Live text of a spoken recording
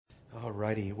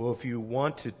Alrighty. Well, if you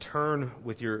want to turn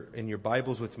in your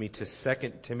Bibles with me to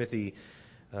 2 Timothy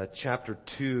chapter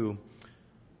 2,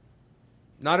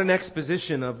 not an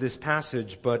exposition of this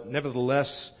passage, but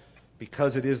nevertheless,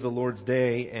 because it is the Lord's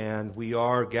day and we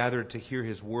are gathered to hear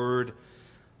His Word,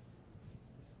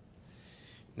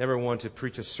 never want to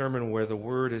preach a sermon where the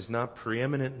Word is not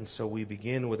preeminent, and so we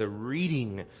begin with a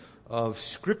reading of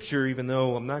Scripture, even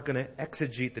though I'm not going to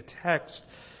exegete the text,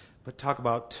 but talk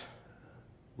about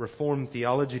Reformed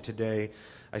theology today.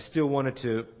 I still wanted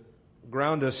to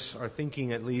ground us, our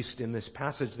thinking at least, in this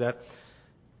passage that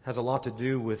has a lot to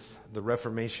do with the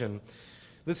Reformation.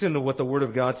 Listen to what the Word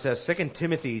of God says. 2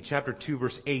 Timothy chapter 2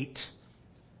 verse 8.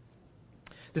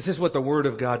 This is what the Word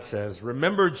of God says.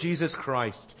 Remember Jesus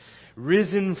Christ,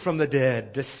 risen from the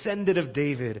dead, descendant of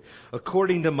David,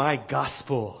 according to my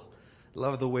gospel.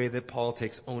 Love the way that Paul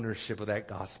takes ownership of that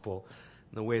gospel,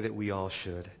 the way that we all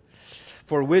should.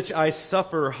 For which I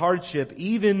suffer hardship,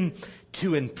 even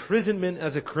to imprisonment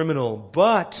as a criminal.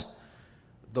 But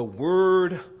the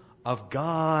word of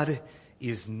God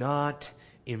is not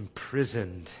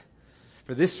imprisoned.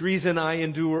 For this reason I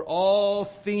endure all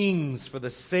things for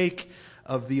the sake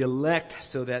of the elect,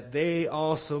 so that they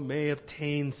also may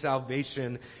obtain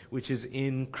salvation, which is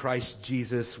in Christ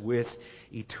Jesus with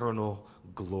eternal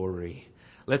glory.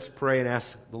 Let's pray and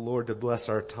ask the Lord to bless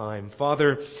our time.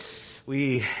 Father,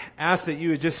 we ask that you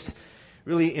would just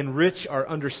really enrich our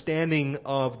understanding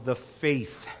of the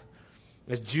faith.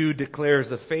 As Jude declares,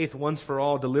 the faith once for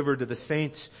all delivered to the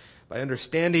saints. By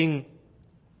understanding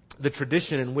the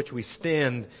tradition in which we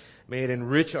stand, may it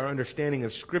enrich our understanding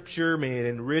of Scripture. May it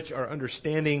enrich our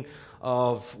understanding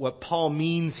of what Paul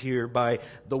means here by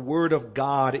the Word of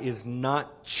God is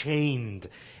not chained.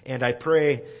 And I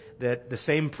pray that the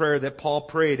same prayer that Paul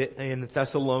prayed in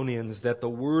Thessalonians, that the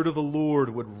word of the Lord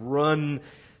would run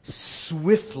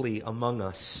swiftly among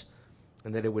us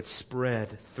and that it would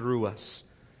spread through us.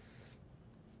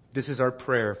 This is our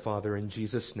prayer, Father, in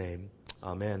Jesus' name.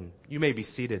 Amen. You may be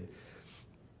seated.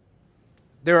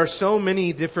 There are so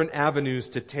many different avenues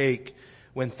to take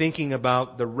when thinking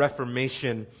about the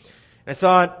Reformation. I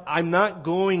thought I'm not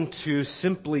going to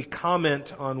simply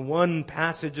comment on one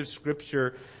passage of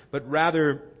Scripture, but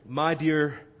rather, my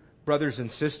dear brothers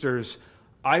and sisters,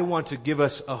 I want to give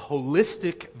us a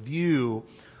holistic view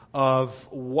of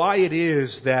why it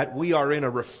is that we are in a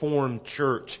Reformed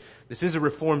church. This is a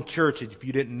Reformed church, if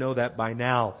you didn't know that by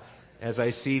now, as I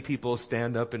see people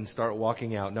stand up and start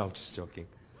walking out. No, I'm just joking.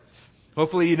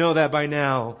 Hopefully you know that by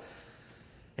now.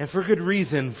 And for good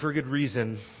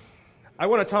reason, I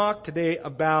want to talk today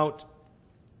about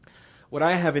what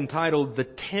I have entitled the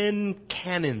 10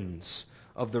 canons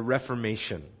of the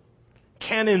Reformation.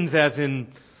 Cannons as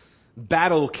in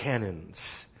battle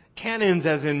cannons. Cannons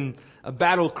as in a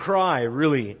battle cry,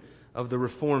 really, of the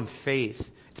Reformed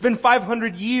faith. It's been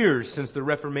 500 years since the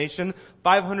Reformation.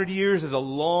 500 years is a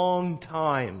long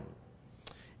time.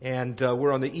 And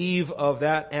we're on the eve of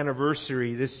that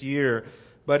anniversary this year.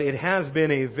 But it has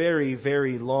been a very,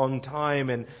 very long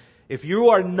time. And if you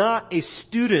are not a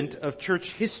student of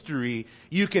church history,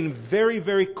 you can very,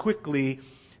 very quickly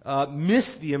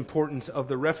miss the importance of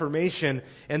the Reformation.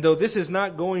 And though this is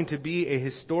not going to be a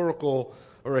historical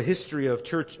or a history of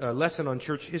church, lesson on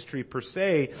church history per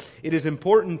se, it is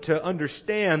important to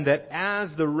understand that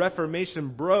as the Reformation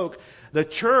broke, the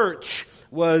church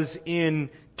was in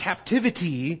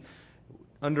captivity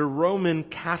under Roman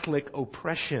Catholic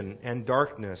oppression and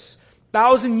darkness.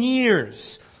 1,000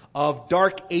 years of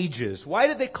dark ages. Why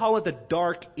did they call it the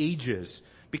Dark Ages?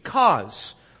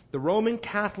 Because the Roman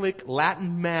Catholic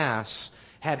Latin Mass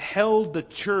had held the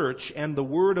church and the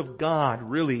Word of God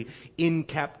really in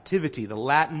captivity. The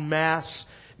Latin Mass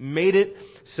made it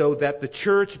so that the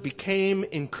church became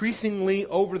increasingly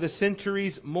over the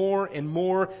centuries more and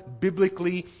more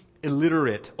biblically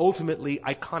illiterate, ultimately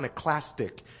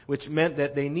iconoclastic, which meant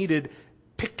that they needed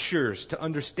pictures to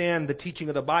understand the teaching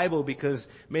of the Bible because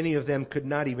many of them could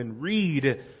not even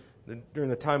read during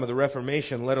the time of the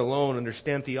Reformation, let alone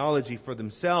understand theology for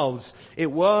themselves.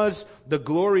 It was the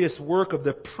glorious work of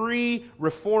the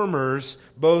pre-reformers,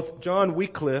 both John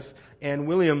Wycliffe and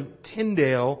William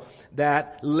Tyndale,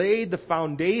 that laid the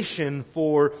foundation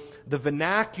for the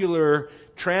vernacular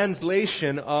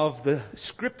translation of the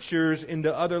Scriptures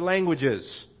into other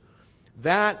languages.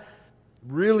 That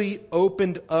really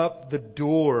opened up the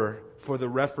door for the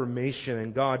Reformation,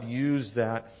 and God used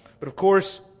that. But of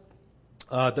course,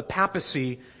 the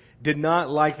papacy did not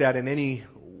like that in any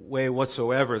way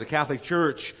whatsoever. The Catholic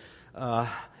Church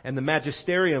and the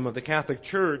magisterium of the Catholic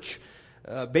Church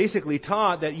basically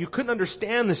taught that you couldn't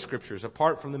understand the Scriptures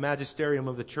apart from the magisterium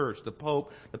of the church, the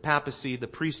Pope, the papacy, the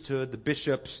priesthood, the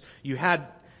bishops. You had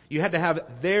to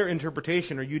have their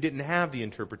interpretation or you didn't have the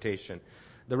interpretation.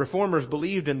 The Reformers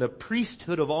believed in the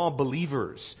priesthood of all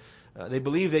believers. They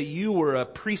believed that you were a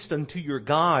priest unto your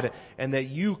God and that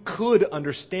you could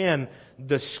understand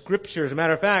the Scriptures. As a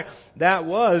matter of fact, that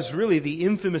was really the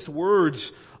infamous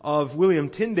words of William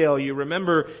Tyndale. You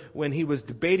remember when he was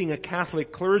debating a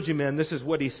Catholic clergyman, this is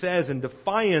what he says in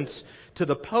defiance to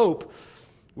the Pope.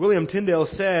 William Tyndale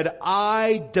said,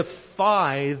 "I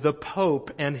defy the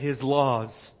Pope and his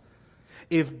laws.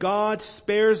 If God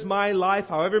spares my life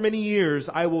however many years,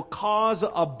 I will cause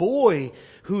a boy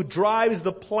who drives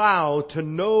the plow to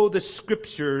know the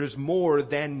Scriptures more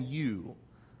than you."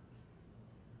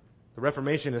 The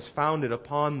Reformation is founded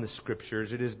upon the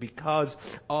Scriptures. It is because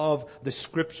of the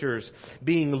Scriptures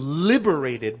being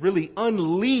liberated, really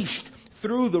unleashed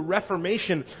through the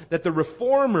Reformation, that the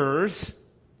Reformers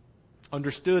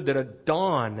understood that a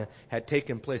dawn had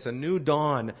taken place, a new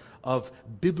dawn of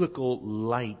biblical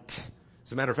light.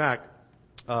 As a matter of fact,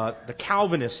 the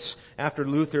Calvinists, after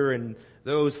Luther and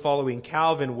those following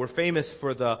Calvin, were famous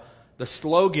for the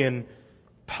slogan,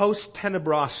 post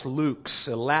tenebras lux,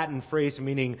 a Latin phrase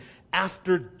meaning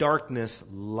after darkness,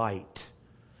 light.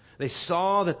 They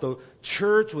saw that the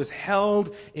church was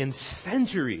held in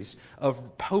centuries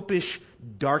of popish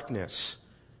darkness.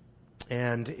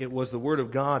 And it was the Word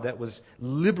of God that was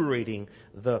liberating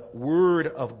the Word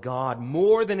of God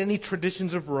more than any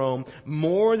traditions of Rome,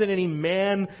 more than any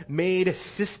man-made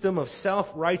system of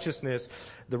self-righteousness.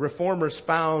 The Reformers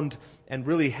found and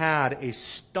really had a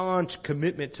staunch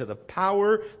commitment to the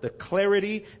power, the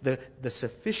clarity, the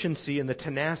sufficiency, and the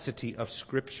tenacity of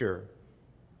Scripture.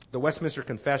 The Westminster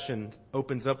Confession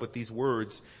opens up with these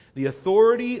words: "The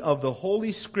authority of the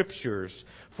Holy Scriptures,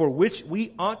 for which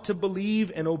we ought to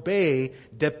believe and obey,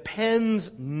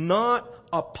 depends not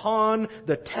upon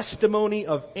the testimony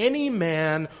of any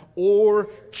man or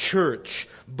church,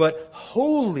 but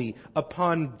wholly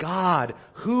upon God,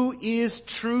 who is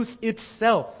truth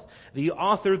itself, the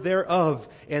author thereof,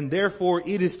 and therefore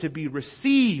it is to be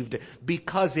received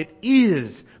because it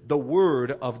is the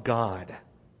Word of God."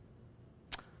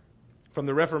 From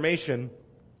the Reformation,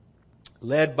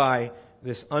 led by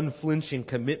this unflinching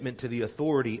commitment to the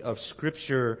authority of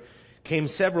Scripture, came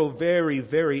several very,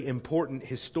 very important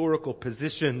historical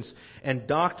positions and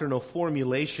doctrinal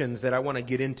formulations that I want to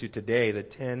get into today, the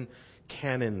 10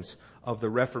 canons of the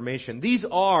Reformation. These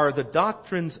are the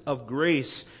doctrines of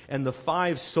grace and the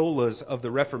 5 solas of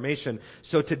the Reformation.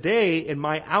 So today, in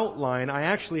my outline, I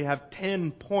actually have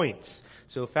 10 points.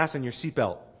 So fasten your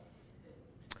seatbelt.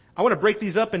 I want to break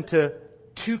these up into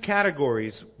 2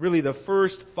 categories, really the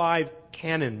first 5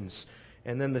 canons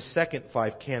and then the second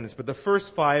 5 canons. But the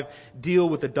first 5 deal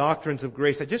with the doctrines of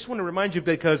grace. I just want to remind you,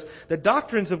 because the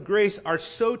doctrines of grace are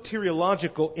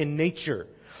soteriological in nature.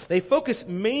 They focus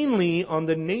mainly on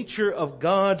the nature of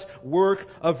God's work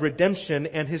of redemption,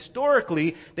 and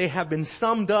historically they have been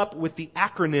summed up with the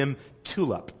acronym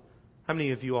TULIP. How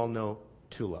many of you all know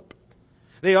TULIP?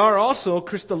 They are also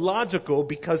Christological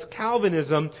because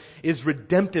Calvinism is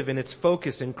redemptive in its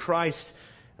focus in Christ,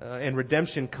 and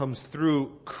redemption comes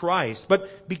through Christ.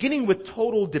 But beginning with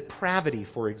total depravity,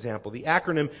 for example, the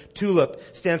acronym TULIP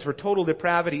stands for total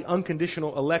depravity,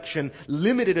 unconditional election,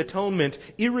 limited atonement,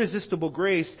 irresistible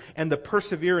grace, and the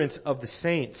perseverance of the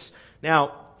saints.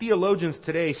 Now, theologians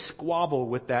today squabble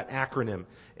with that acronym,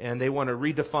 and they want to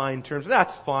redefine terms.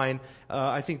 That's fine.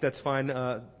 I think that's fine.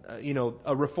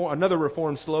 Another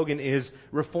Reformed slogan is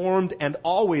reformed and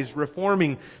always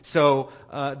reforming. So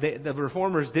the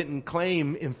Reformers didn't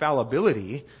claim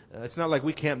infallibility. It's not like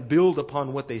we can't build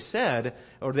upon what they said,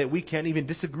 or that we can't even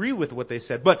disagree with what they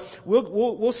said. But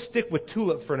we'll stick with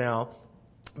TULIP for now,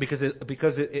 because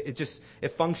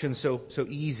it functions so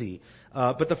easy.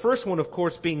 But the first one, of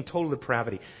course, being total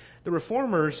depravity. The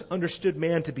Reformers understood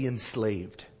man to be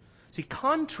enslaved. See,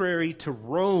 contrary to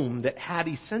Rome, that had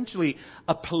essentially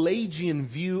a Pelagian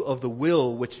view of the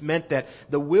will, which meant that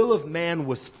the will of man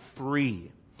was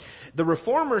free, the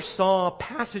Reformers saw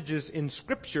passages in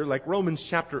Scripture, like Romans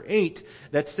chapter 8,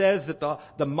 that says that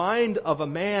the mind of a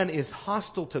man is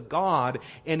hostile to God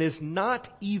and is not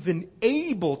even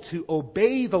able to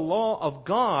obey the law of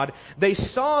God. They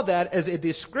saw that as a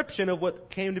description of what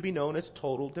came to be known as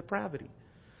total depravity.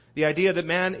 The idea that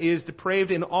man is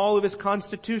depraved in all of his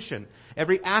constitution,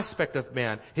 every aspect of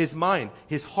man, his mind,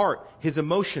 his heart, his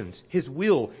emotions, his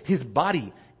will, his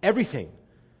body, everything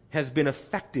has been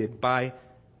affected by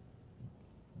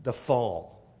the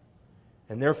fall.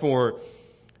 And therefore,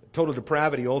 total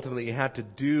depravity ultimately had to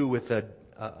do with a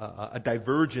a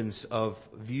divergence of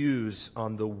views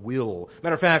on the will.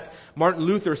 Matter of fact, Martin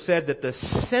Luther said that the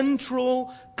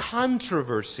central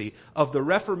controversy of the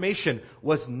Reformation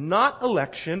was not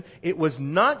election, it was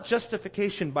not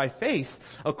justification by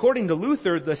faith. According to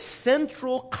Luther, the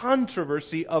central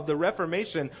controversy of the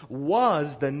Reformation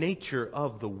was the nature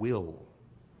of the will.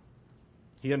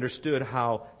 He understood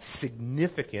how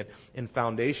significant and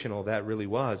foundational that really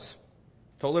was.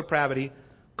 Total depravity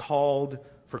called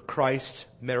for Christ's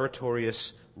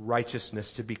meritorious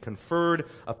righteousness to be conferred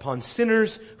upon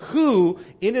sinners who,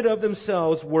 in and of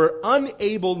themselves, were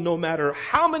unable, no matter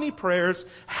how many prayers,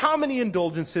 how many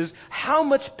indulgences, how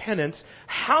much penance,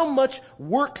 how much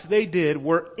works they did,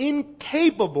 were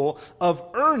incapable of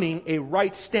earning a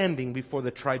right standing before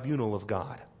the tribunal of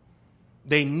God.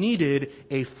 They needed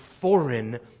a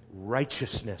foreign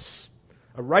righteousness,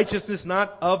 a righteousness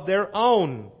not of their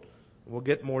own. We'll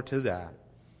get more to that.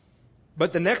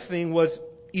 But the next thing was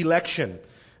election.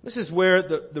 This is where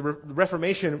the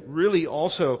Reformation really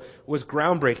also was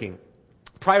groundbreaking.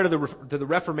 Prior to the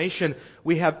Reformation,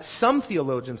 we have some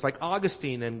theologians like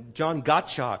Augustine and John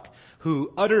Gottschalk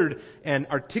who uttered and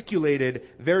articulated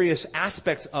various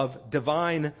aspects of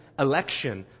divine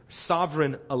election,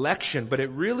 sovereign election. But it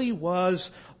really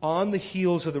was on the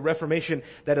heels of the Reformation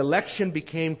that election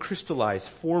became crystallized,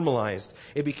 formalized.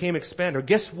 It became expanded.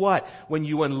 Guess what? When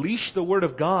you unleash the Word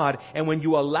of God and when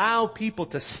you allow people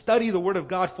to study the Word of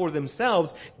God for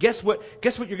themselves, guess what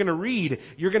you're going to read?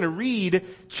 You're going to read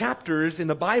chapters in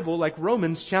the Bible like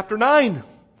Romans chapter 9,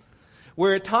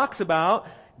 where it talks about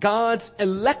God's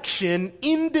election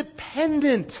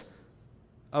independent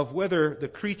of whether the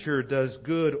creature does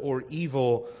good or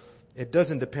evil. It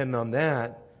doesn't depend on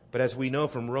that. But as we know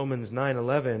from Romans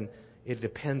 9:11, it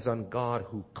depends on God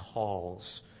who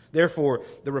calls. Therefore,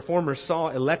 the Reformers saw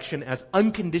election as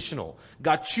unconditional.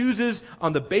 God chooses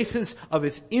on the basis of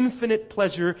His infinite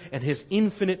pleasure and His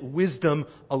infinite wisdom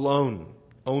alone,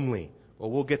 only.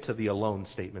 Well, we'll get to the alone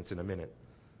statements in a minute.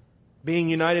 Being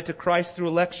united to Christ through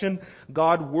election,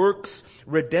 God works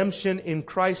redemption in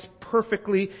Christ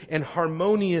perfectly and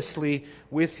harmoniously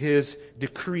with His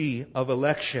decree of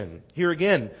election. Here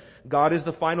again, God is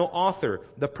the final author,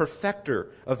 the perfecter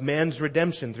of man's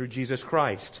redemption through Jesus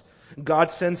Christ.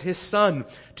 God sends His Son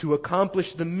to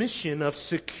accomplish the mission of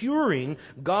securing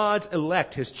God's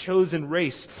elect, His chosen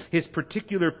race, His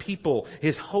particular people,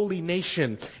 His holy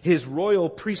nation, His royal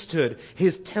priesthood,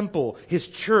 His temple, His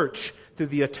church, through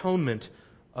the atonement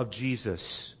of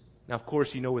Jesus. Now, of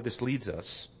course, you know where this leads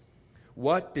us.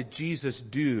 What did Jesus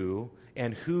do,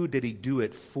 and who did He do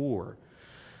it for?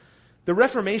 The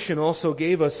Reformation also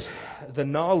gave us the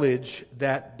knowledge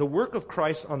that the work of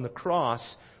Christ on the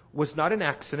cross was not an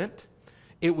accident.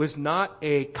 It was not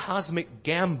a cosmic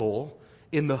gamble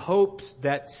in the hopes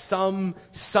that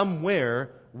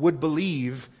somewhere would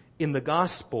believe in the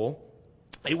gospel.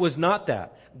 It was not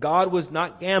that. God was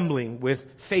not gambling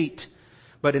with fate.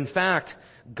 But in fact,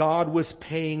 God was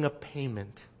paying a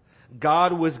payment.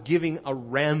 God was giving a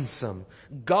ransom.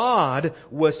 God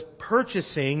was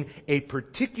purchasing a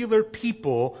particular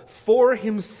people for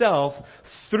Himself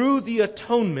through the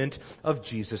atonement of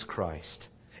Jesus Christ.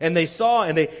 And they saw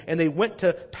and they went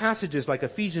to passages like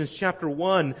Ephesians chapter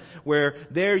 1, where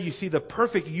there you see the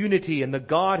perfect unity and the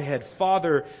Godhead,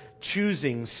 Father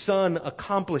choosing, Son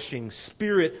accomplishing,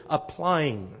 Spirit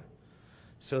applying.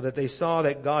 So that they saw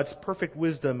that God's perfect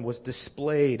wisdom was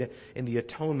displayed in the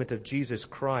atonement of Jesus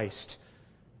Christ.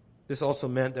 This also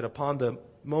meant that upon the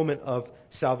moment of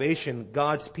salvation,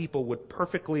 God's people would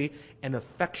perfectly and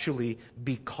effectually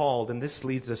be called. And this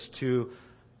leads us to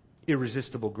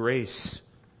irresistible grace.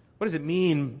 What does it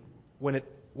mean when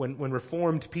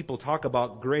Reformed people talk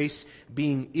about grace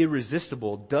being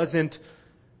irresistible? Doesn't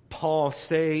Paul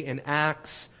say in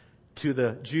Acts to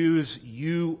the Jews,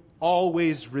 you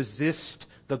always resist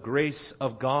the grace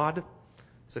of God?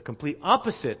 It's a complete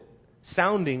opposite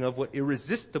sounding of what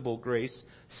irresistible grace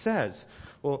says.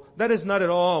 Well, that is not at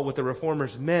all what the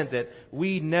Reformers meant, that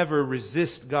we never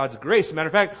resist God's grace. Matter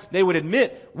of fact, they would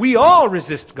admit we all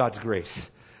resist God's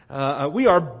grace. We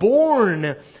are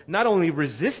born not only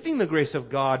resisting the grace of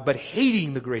God, but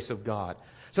hating the grace of God.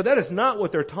 So that is not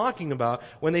what they're talking about.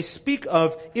 When they speak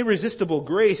of irresistible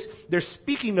grace, they're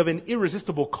speaking of an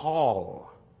irresistible call.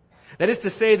 That is to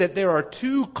say that there are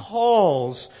two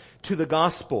calls to the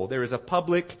gospel. There is a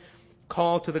public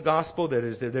call to the gospel.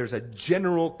 There's a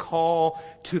general call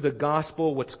to the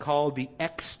gospel, what's called the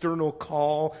external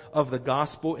call of the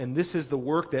gospel. And this is the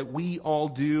work that we all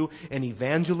do in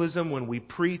evangelism when we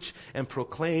preach and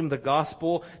proclaim the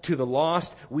gospel to the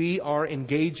lost. We are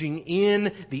engaging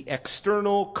in the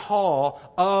external call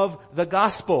of the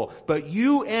gospel. But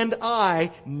you and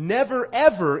I never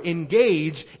ever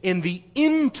engage in the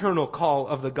internal call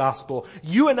of the gospel.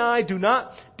 You and I do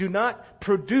not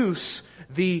produce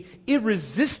the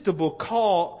irresistible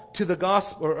call to the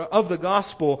gospel, or of the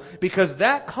gospel, because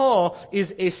that call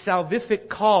is a salvific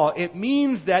call. It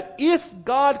means that if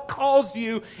God calls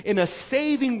you in a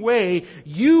saving way,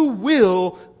 you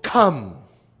will come.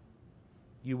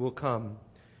 You will come.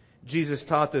 Jesus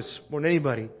taught this more than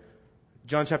anybody.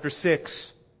 John chapter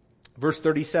 6, verse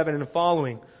 37 and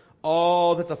following.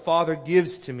 All that the Father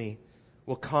gives to me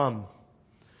will come.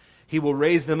 He will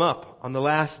raise them up on the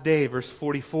last day, verse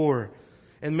 44.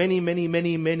 And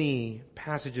many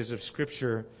passages of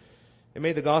Scripture. It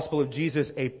made the gospel of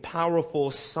Jesus a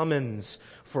powerful summons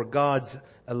for God's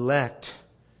elect.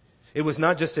 It was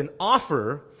not just an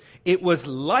offer, it was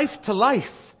life to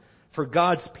life for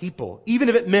God's people, even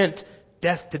if it meant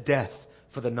death to death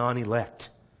for the non-elect.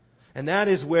 And that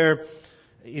is where,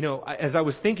 as I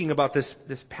was thinking about this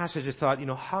passage, I thought,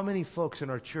 how many folks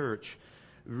in our church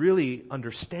really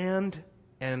understand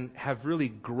and have really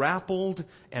grappled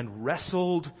and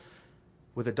wrestled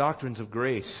with the doctrines of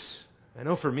grace. I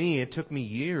know for me, it took me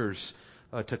years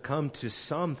to come to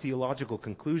some theological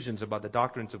conclusions about the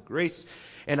doctrines of grace.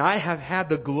 And I have had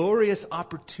the glorious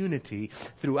opportunity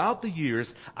throughout the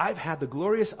years, I've had the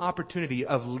glorious opportunity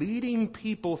of leading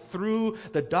people through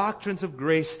the doctrines of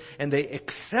grace, and they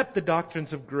accept the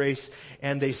doctrines of grace,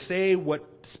 and they say what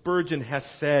Spurgeon has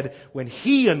said when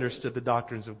he understood the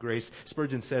doctrines of grace.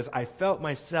 Spurgeon says, I felt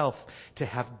myself to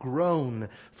have grown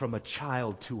from a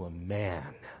child to a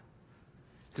man.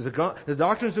 Because the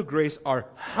doctrines of grace are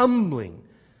humbling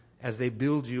as they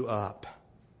build you up.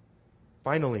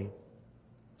 Finally,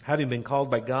 having been called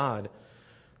by God,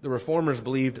 the Reformers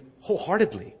believed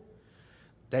wholeheartedly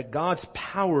that God's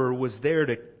power was there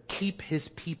to keep His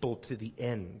people to the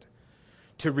end,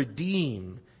 to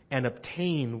redeem and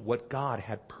obtain what God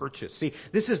had purchased. See,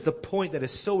 this is the point that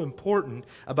is so important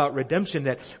about redemption,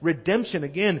 that redemption,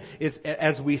 again, is,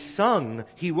 as we sung,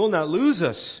 He will not lose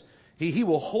us. He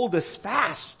will hold us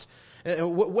fast.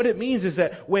 And what it means is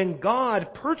that when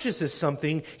God purchases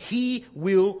something, He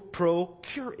will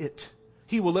procure it.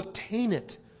 He will obtain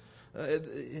it.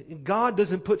 God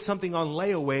doesn't put something on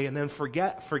layaway and then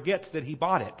forgets that He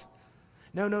bought it.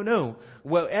 No.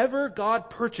 Whatever God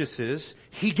purchases,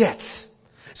 He gets.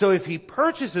 So if He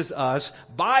purchases us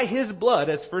by His blood,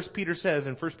 as 1 Peter says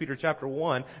in 1 Peter chapter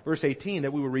 1, verse 18,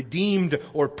 that we were redeemed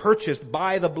or purchased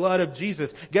by the blood of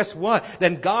Jesus, guess what?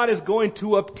 Then God is going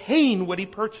to obtain what He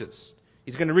purchased.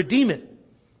 He's going to redeem it.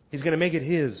 He's going to make it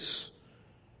His.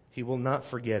 He will not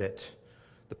forget it.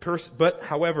 But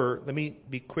however, let me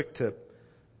be quick to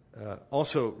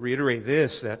also reiterate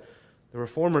this, that the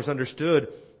Reformers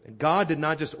understood that God did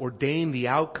not just ordain the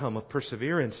outcome of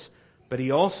perseverance, but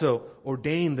He also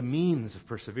ordained the means of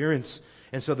perseverance.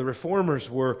 And so the Reformers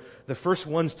were the first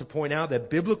ones to point out that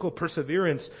biblical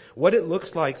perseverance, what it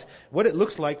looks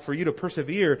like for you to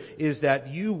persevere is that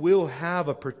you will have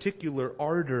a particular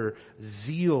ardor,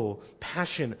 zeal,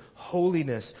 passion,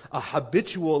 holiness, a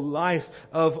habitual life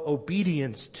of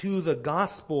obedience to the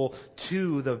gospel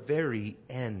to the very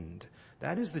end.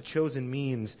 That is the chosen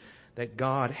means that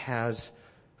God has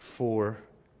for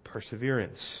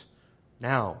perseverance.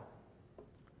 Now,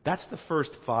 that's the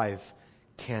first 5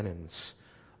 canons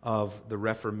of the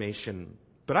Reformation.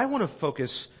 But I want to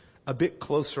focus a bit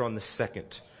closer on the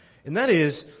second. And that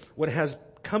is what has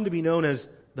come to be known as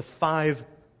the 5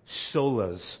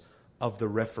 solas of the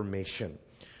Reformation.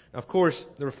 Now, of course,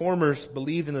 the Reformers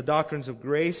believed in the doctrines of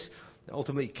grace,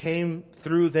 ultimately came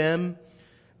through them,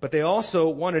 but they also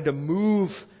wanted to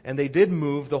move, and they did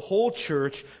move, the whole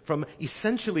church from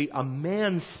essentially a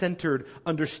man-centered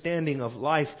understanding of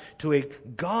life to a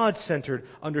God-centered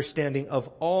understanding of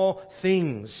all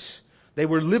things. They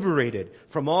were liberated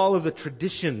from all of the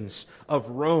traditions of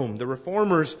Rome. The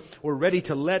Reformers were ready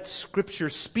to let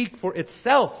Scripture speak for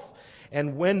itself.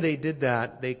 And when they did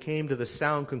that, they came to the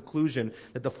sound conclusion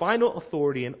that the final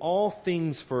authority in all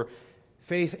things for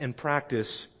faith and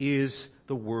practice is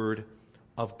the Word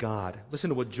of God. Listen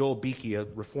to what Joel Beeke, a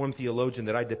Reformed theologian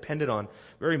that I depended on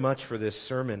very much for this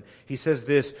sermon. He says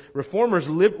this: Reformers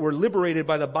were liberated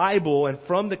by the Bible and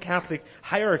from the Catholic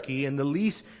hierarchy, and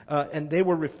they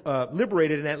were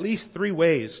liberated in at least 3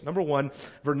 ways. Number 1,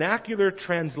 vernacular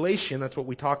translation. That's what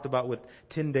we talked about with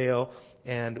Tyndale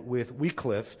and with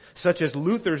Wycliffe, such as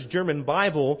Luther's German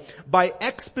Bible, by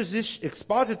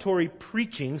expository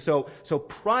preaching. So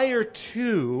prior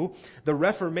to the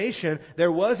Reformation,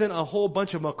 there wasn't a whole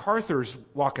bunch of MacArthurs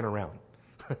walking around.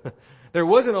 There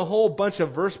wasn't a whole bunch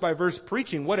of verse-by-verse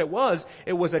preaching. What it was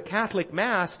a Catholic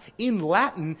Mass in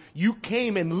Latin. You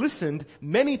came and listened.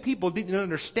 Many people didn't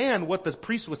understand what the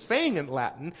priest was saying in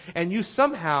Latin, and you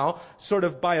somehow, sort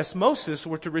of by osmosis,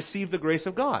 were to receive the grace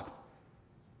of God.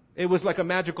 It was like a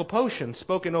magical potion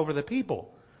spoken over the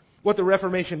people. What the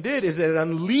Reformation did is that it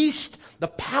unleashed the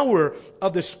power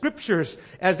of the Scriptures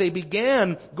as they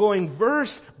began going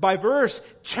verse by verse,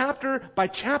 chapter by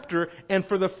chapter, and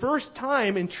for the first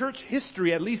time in church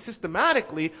history, at least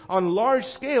systematically, on large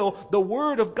scale, the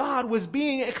Word of God was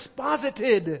being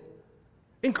exposited.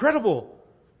 Incredible.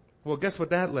 Well, guess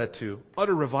what that led to?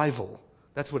 Utter revival.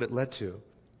 That's what it led to.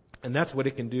 And that's what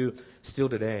it can do still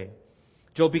today.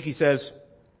 Joel Beeke says,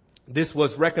 this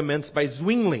was recommenced by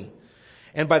Zwingli,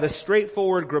 and by the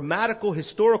straightforward grammatical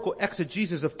historical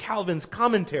exegesis of Calvin's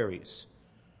commentaries.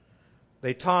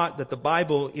 They taught that the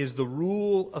Bible is the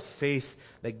rule of faith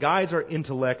that guides our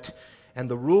intellect and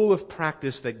the rule of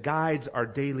practice that guides our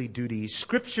daily duties.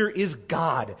 Scripture is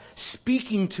God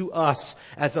speaking to us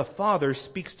as a father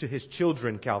speaks to his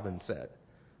children, Calvin said.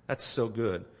 That's so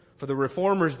good. For the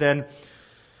Reformers then,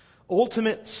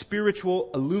 ultimate spiritual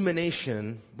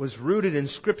illumination was rooted in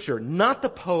Scripture, not the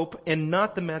Pope and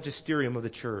not the magisterium of the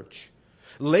church.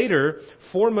 Later,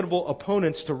 formidable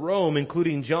opponents to Rome,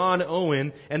 including John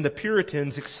Owen and the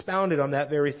Puritans, expounded on that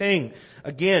very thing.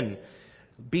 Again,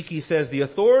 Beeke says, the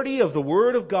authority of the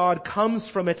Word of God comes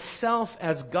from itself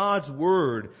as God's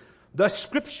Word. Thus,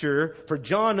 Scripture, for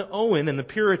John Owen and the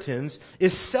Puritans,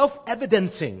 is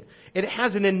self-evidencing. It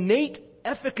has an innate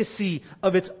efficacy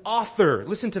of its author.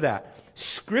 Listen to that.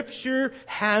 Scripture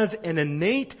has an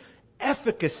innate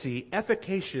efficacy,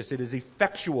 efficacious. It is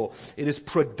effectual. It is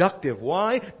productive.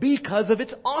 Why? Because of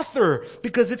its author.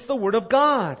 Because it's the Word of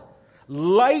God.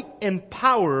 Light and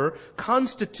power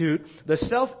constitute the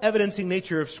self-evidencing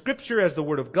nature of Scripture as the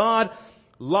Word of God.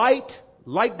 Light,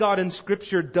 like God in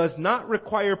Scripture, does not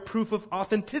require proof of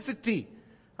authenticity.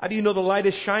 How do you know the light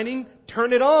is shining?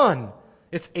 Turn it on.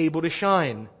 It's able to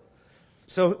shine.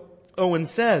 So Owen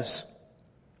says,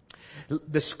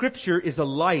 the Scripture is a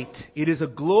light. It is a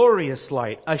glorious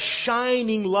light, a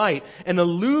shining light, an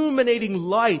illuminating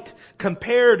light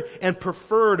compared and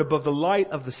preferred above the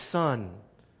light of the sun.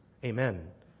 Amen.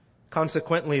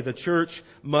 Consequently, the church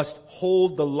must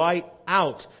hold the light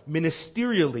out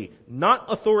ministerially,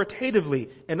 not authoritatively.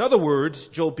 In other words,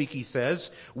 Joel Beeke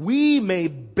says, we may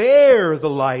bear the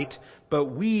light, but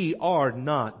we are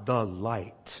not the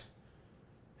light.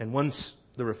 And once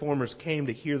the Reformers came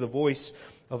to hear the voice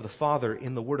of the Father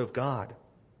in the Word of God,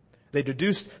 they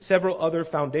deduced several other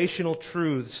foundational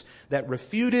truths that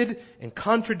refuted and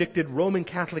contradicted Roman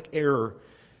Catholic error.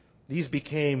 These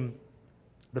became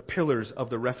the pillars of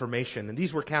the Reformation, and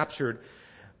these were captured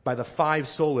by the 5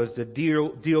 solas that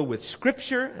deal with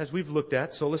Scripture, as we've looked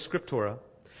at, sola scriptura,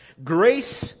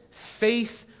 grace,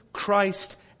 faith,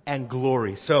 Christ, and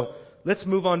glory. So let's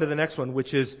move on to the next one,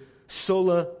 which is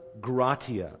sola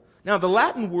gratia. Now, the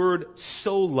Latin word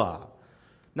sola,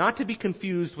 not to be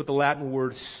confused with the Latin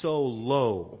word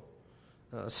solo.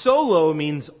 Solo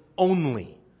means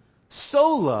only.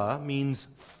 Sola means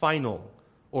final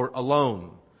or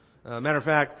alone. Matter of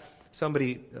fact,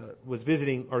 somebody was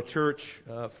visiting our church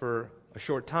for a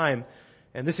short time,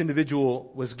 and this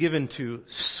individual was given to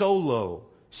solo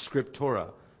scriptura.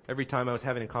 Every time I was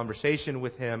having a conversation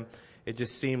with him, it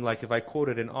just seemed like if I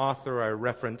quoted an author, I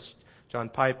referenced John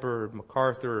Piper, or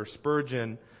MacArthur, or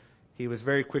Spurgeon, he was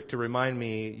very quick to remind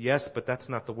me, yes, but that's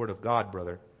not the Word of God,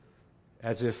 brother.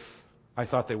 As if I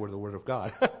thought they were the Word of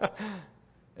God.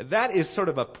 That is sort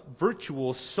of a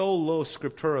virtual solo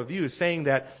scriptura view, saying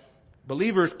that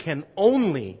believers can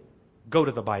only go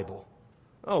to the Bible.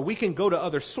 Oh, we can go to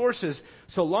other sources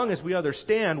so long as we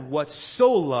understand what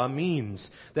sola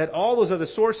means. That all those other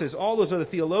sources, all those other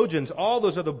theologians, all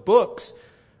those other books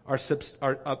are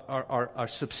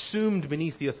subsumed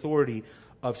beneath the authority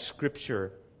of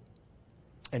Scripture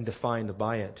and defined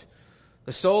by it.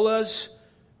 The solas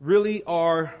really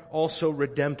are also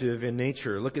redemptive in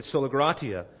nature. Look at sola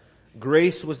gratia.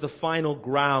 Grace was the final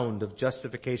ground of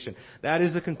justification. That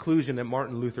is the conclusion that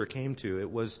Martin Luther came to.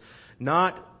 It was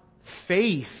not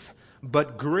faith,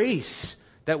 but grace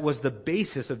that was the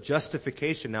basis of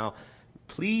justification. Now,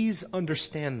 please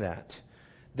understand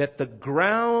that the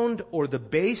ground or the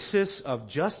basis of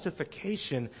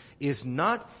justification is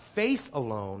not faith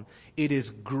alone, it is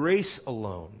grace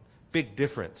alone. Big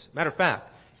difference. Matter of fact,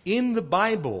 in the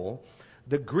Bible,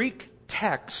 the Greek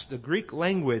text, the Greek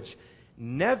language,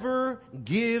 never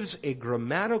gives a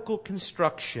grammatical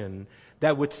construction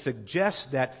that would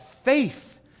suggest that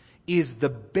faith is the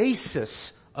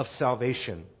basis of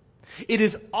salvation. It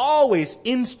is always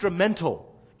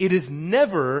instrumental. It is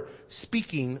never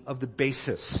speaking of the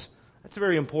basis. That's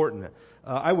very important.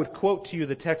 I would quote to you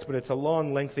the text, but it's a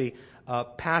long, lengthy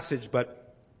passage, but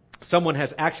someone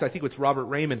has actually, I think it's Robert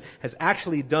Raymond, has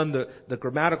actually done the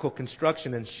grammatical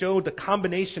construction and showed the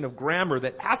combination of grammar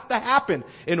that has to happen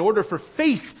in order for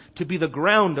faith to be the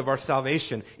ground of our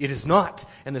salvation. It is not.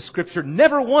 And the Scripture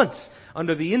never once,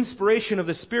 under the inspiration of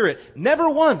the Spirit, never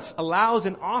once allows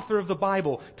an author of the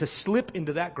Bible to slip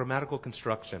into that grammatical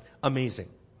construction. Amazing.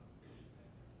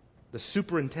 The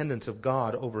superintendence of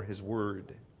God over His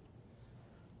Word.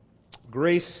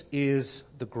 Grace is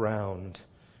the ground.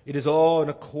 It is all in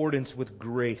accordance with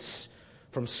grace.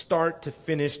 From start to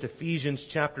finish, Ephesians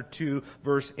chapter 2,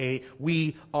 verse 8,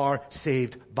 we are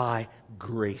saved by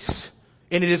grace.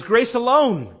 And it is grace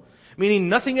alone, meaning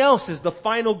nothing else is the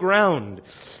final ground.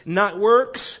 Not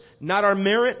works, not our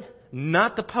merit,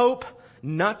 not the Pope,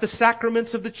 not the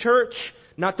sacraments of the church,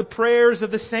 not the prayers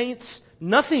of the saints.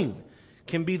 Nothing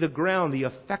can be the ground, the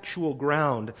effectual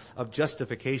ground of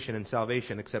justification and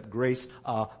salvation except grace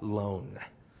alone.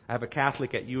 I have a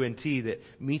Catholic at UNT that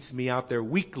meets me out there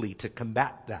weekly to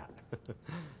combat that,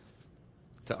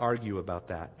 to argue about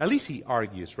that. At least he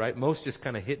argues, right? Most just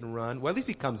kind of hit and run. Well, at least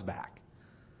he comes back.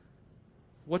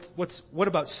 What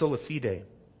about sola fide?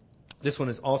 This one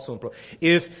is also important.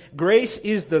 If grace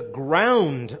is the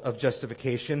ground of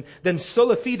justification, then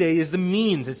sola fide is the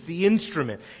means, it's the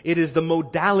instrument. It is the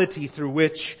modality through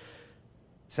which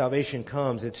salvation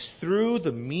comes. It's through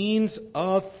the means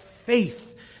of faith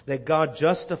that God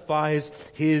justifies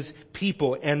His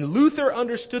people. And Luther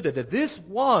understood that this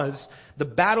was the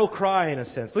battle cry in a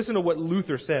sense. Listen to what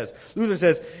Luther says. Luther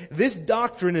says, this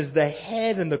doctrine is the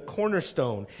head and the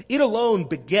cornerstone. It alone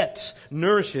begets,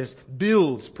 nourishes,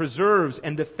 builds, preserves,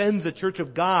 and defends the church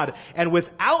of God. And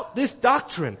without this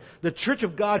doctrine, the church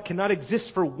of God cannot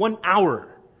exist for 1 hour.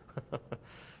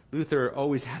 Luther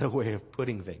always had a way of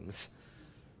putting things.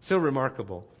 So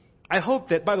remarkable. I hope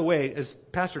that, by the way, as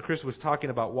Pastor Chris was talking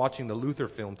about watching the Luther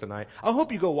film tonight, I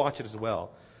hope you go watch it as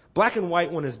well. Black and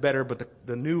white one is better, but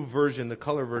the new version, the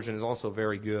color version, is also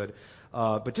very good.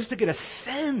 But just to get a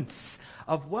sense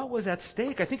of what was at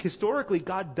stake, I think historically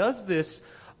God does this,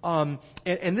 and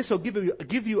this will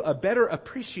give you a better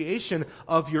appreciation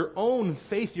of your own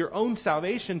faith, your own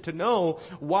salvation, to know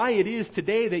why it is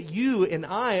today that you and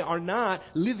I are not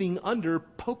living under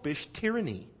popish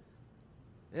tyranny.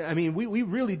 I mean, we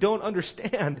really don't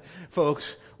understand,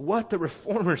 folks, what the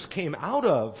Reformers came out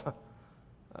of.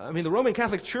 I mean, the Roman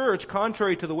Catholic Church,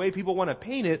 contrary to the way people want to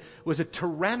paint it, was a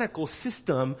tyrannical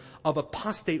system of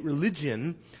apostate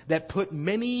religion that put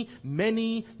many,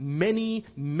 many, many,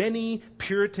 many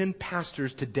Puritan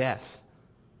pastors to death.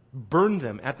 Burned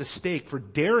them at the stake for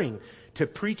daring to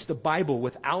preach the Bible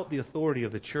without the authority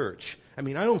of the church. I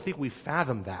mean, I don't think we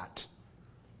fathom that.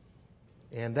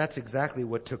 And that's exactly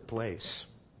what took place.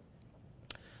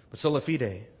 But sola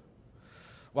fide.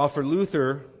 While for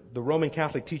Luther, the Roman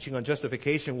Catholic teaching on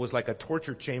justification was like a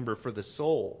torture chamber for the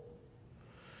soul,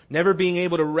 never being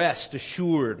able to rest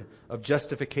assured of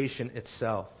justification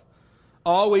itself,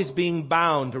 always being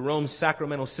bound to Rome's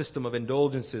sacramental system of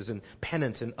indulgences and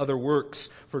penance and other works.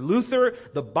 For Luther,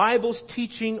 the Bible's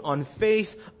teaching on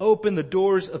faith opened the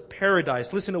doors of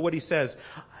paradise. Listen to what he says.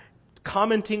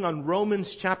 Commenting on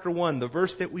Romans chapter 1, the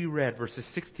verse that we read, verses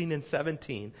 16 and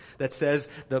 17, that says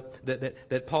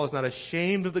that Paul is not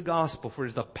ashamed of the gospel, for it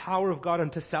is the power of God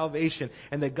unto salvation,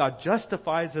 and that God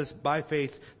justifies us by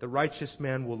faith. The righteous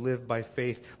man will live by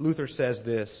faith. Luther says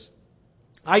this,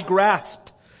 I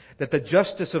grasped that the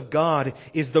justice of God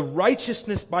is the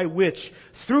righteousness by which,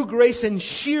 through grace and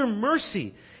sheer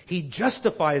mercy, He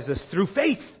justifies us through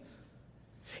faith.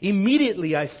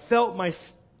 Immediately I felt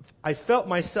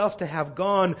myself to have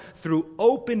gone through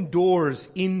open doors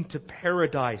into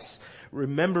paradise,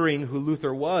 remembering who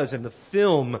Luther was, and the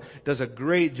film does a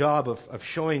great job of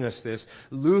showing us this.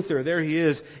 Luther, there he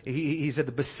is. He's at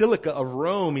the Basilica of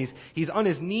Rome. He's on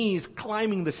his knees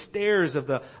climbing the stairs of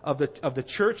the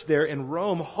church there in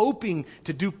Rome, hoping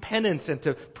to do penance and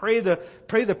to pray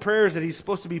the prayers that he's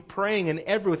supposed to be praying.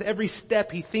 And with every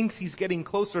step he thinks he's getting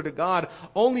closer to God,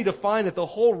 only to find that the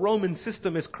whole Roman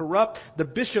system is corrupt. The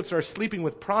bishops are sleeping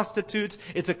with prostitutes.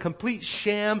 It's a complete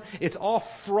sham. It's all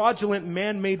fraudulent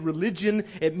man-made religion.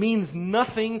 It means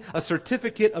nothing. A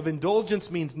certificate of indulgence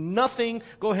means nothing.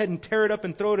 Go ahead and tear it up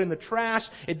and throw it in the trash.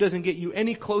 It doesn't get you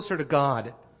any closer to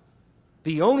God.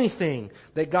 The only thing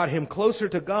that got him closer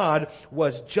to God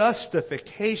was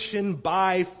justification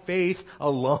by faith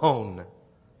alone.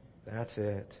 That's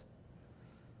it.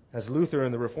 As Luther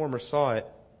and the Reformers saw it,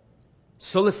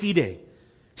 sola fide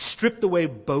stripped away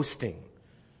boasting,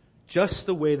 just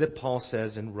the way that Paul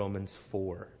says in Romans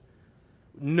 4.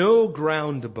 No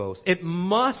ground to boast. It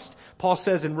must, Paul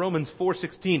says in Romans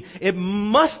 4:16, it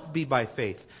must be by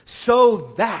faith,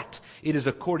 so that it is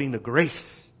according to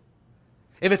grace.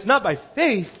 If it's not by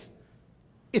faith,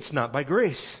 it's not by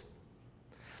grace.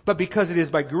 But because it is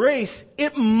by grace,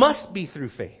 it must be through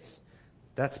faith.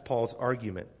 That's Paul's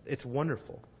argument. It's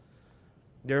wonderful.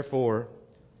 Therefore,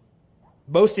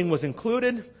 boasting was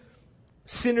included.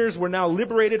 Sinners were now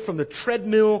liberated from the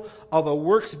treadmill of a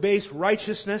works-based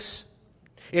righteousness.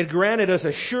 It granted us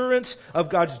assurance of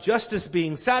God's justice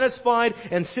being satisfied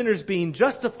and sinners being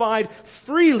justified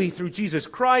freely through Jesus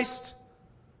Christ,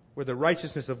 where the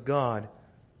righteousness of God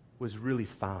was really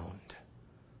found.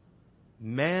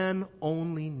 Man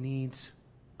only needs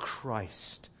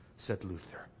Christ, said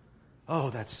Luther.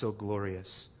 Oh, that's so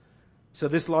glorious. So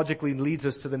this logically leads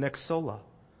us to the next sola.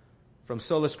 From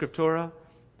sola scriptura,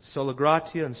 sola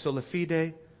gratia, and sola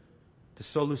fide, to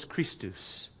solus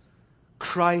Christus.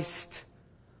 Christ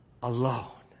alone.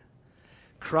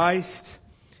 Christ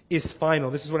is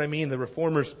final. This is what I mean. The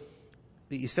Reformers,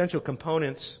 the essential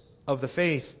components of the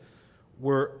faith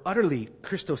were utterly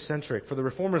Christocentric. For the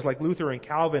Reformers like Luther and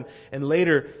Calvin, and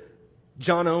later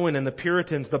John Owen and the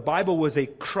Puritans, the Bible was a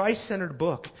Christ-centered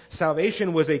book.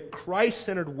 Salvation was a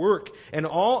Christ-centered work, and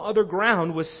all other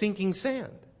ground was sinking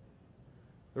sand.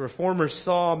 The Reformers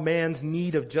saw man's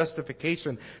need of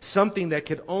justification, something that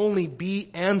could only be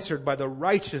answered by the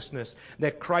righteousness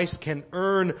that Christ can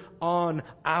earn on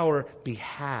our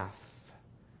behalf.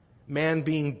 Man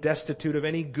being destitute of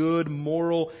any good,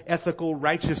 moral, ethical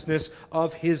righteousness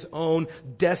of his own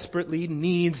desperately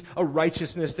needs a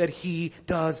righteousness that he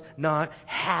does not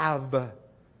have.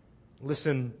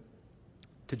 Listen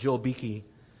to Joel Beakey.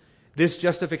 This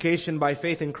justification by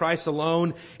faith in Christ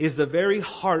alone is the very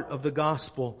heart of the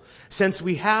gospel. Since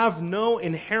we have no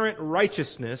inherent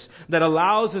righteousness that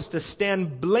allows us to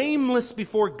stand blameless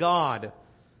before God,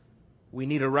 we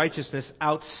need a righteousness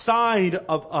outside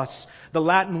of us. The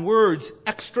Latin words,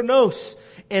 extra nos,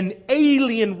 an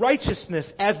alien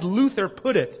righteousness, as Luther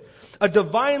put it. A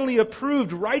divinely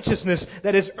approved righteousness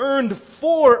that is earned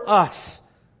for us.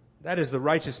 That is the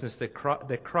righteousness that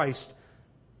Christ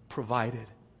provided.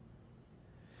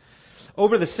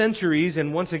 Over the centuries,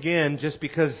 and once again, just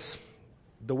because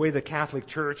the way the Catholic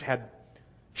Church had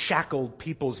shackled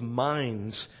people's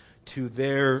minds to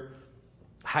their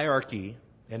hierarchy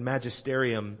and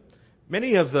magisterium,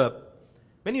 many of the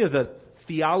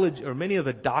theology, or many of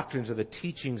the doctrines or the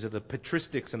teachings of the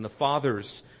patristics and the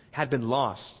fathers had been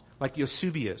lost, like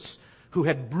Eusebius, who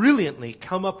had brilliantly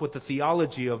come up with the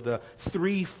theology of the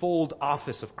threefold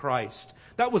office of Christ.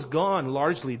 That was gone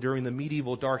largely during the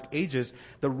medieval Dark Ages.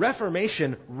 The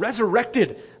Reformation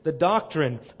resurrected the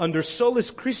doctrine under solus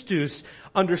Christus.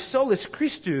 Under solus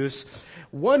Christus,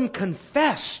 one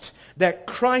confessed that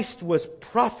Christ was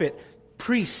prophet,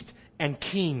 priest, and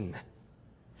king.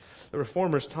 The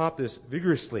Reformers taught this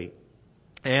vigorously.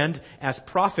 And as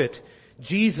prophet,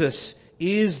 Jesus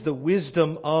is the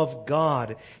wisdom of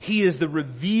God. He is the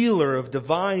revealer of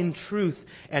divine truth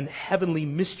and heavenly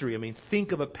mystery. I mean,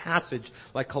 think of a passage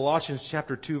like Colossians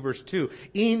chapter 2 verse 2.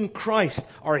 In Christ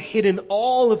are hidden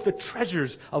all of the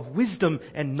treasures of wisdom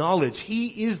and knowledge.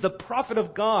 He is the prophet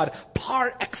of God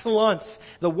par excellence,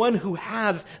 the one who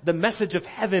has the message of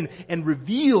heaven and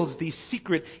reveals these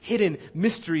secret hidden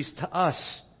mysteries to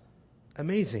us.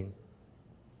 Amazing.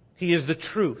 He is the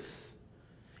truth.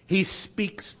 He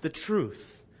speaks the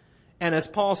truth. And as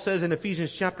Paul says in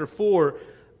Ephesians chapter 4,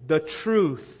 the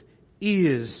truth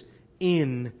is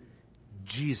in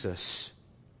Jesus.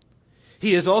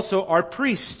 He is also our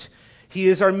priest. He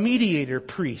is our mediator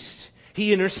priest.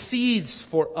 He intercedes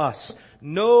for us.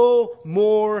 No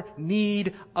more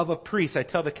need of a priest. I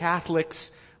tell the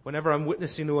Catholics, whenever I'm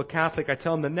witnessing to a Catholic, I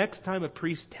tell them the next time a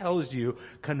priest tells you,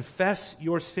 confess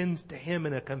your sins to him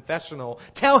in a confessional,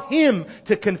 tell him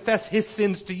to confess his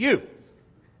sins to you.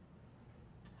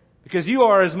 Because you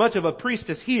are as much of a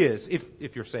priest as he is,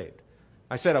 if you're saved.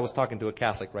 I said I was talking to a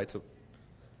Catholic, right? So,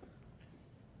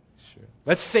 sure.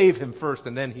 Let's save him first,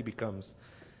 and then he becomes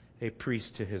a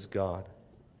priest to his God.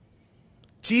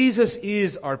 Jesus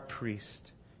is our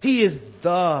priest. He is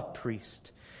the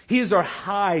priest. He is our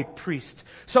high priest.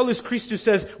 Solus Christus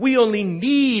says we only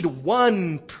need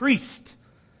one priest,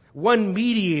 one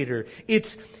mediator.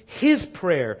 It's his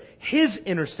prayer, his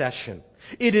intercession,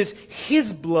 It is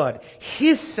His blood,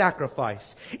 His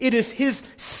sacrifice. It is His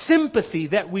sympathy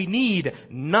that we need,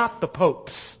 not the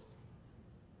Pope's.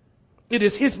 It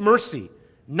is His mercy,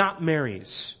 not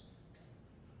Mary's.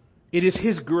 It is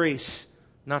His grace,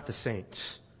 not the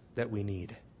saints, that we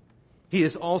need. He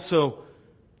is also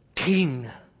King.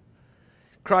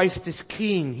 Christ is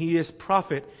King. He is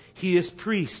prophet. He is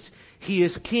priest. He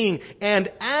is King.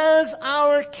 And as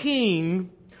our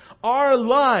King, our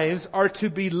lives are to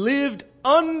be lived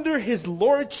under His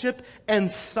lordship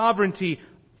and sovereignty.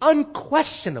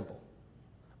 Unquestionable.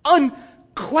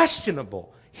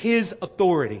 Unquestionable. His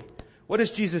authority. What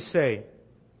does Jesus say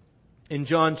in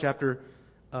John chapter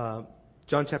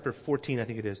 14, I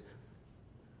think it is?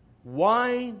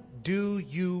 Why do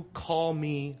you call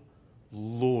me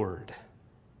Lord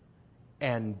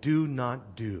and do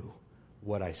not do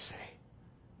what I say?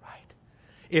 Right?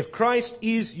 If Christ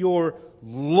is your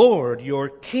Lord, your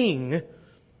King,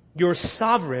 your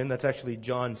sovereign, that's actually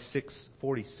John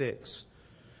 6:46.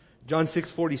 John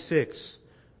 6:46.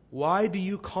 Why do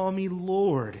you call me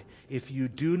Lord if you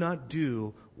do not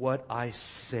do what I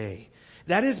say?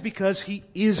 That is because He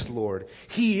is Lord.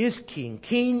 He is King,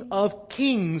 King of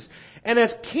kings. And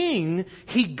as King,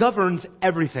 He governs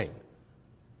everything.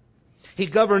 He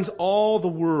governs all the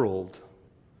world,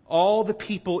 all the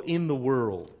people in the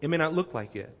world. It may not look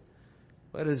like it.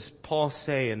 What does Paul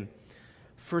say in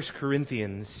 1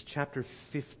 Corinthians chapter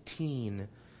 15?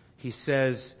 He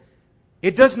says,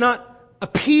 it does not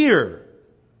appear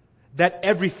that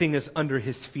everything is under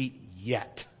His feet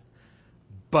yet,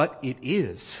 but it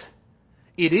is.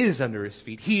 It is under His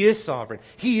feet. He is sovereign.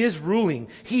 He is ruling.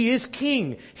 He is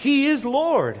King. He is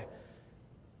Lord.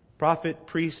 Prophet,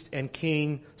 priest, and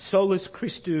king, solus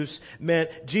Christus,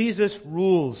 meant Jesus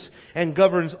rules and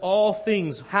governs all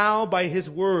things. How? By His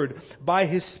word, by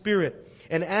His Spirit.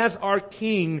 And as our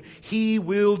King, He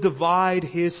will divide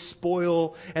His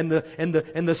spoil and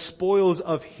the spoils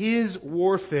of His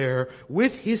warfare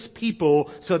with His people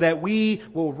so that we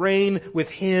will reign with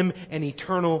Him in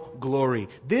eternal glory.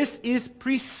 This is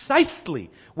precisely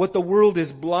what the world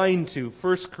is blind to.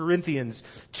 1 Corinthians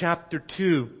chapter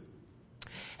 2.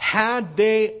 Had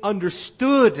they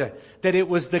understood that it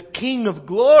was the King of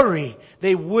glory,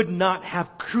 they would not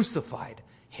have crucified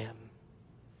Him.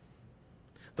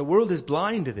 The world is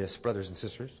blind to this, brothers and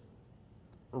sisters.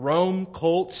 Rome,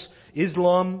 cults,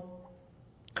 Islam,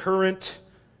 current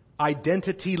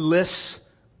identityless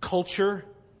culture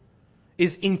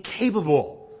is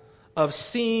incapable of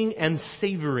seeing and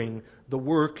savoring the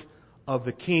work of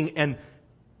the King. And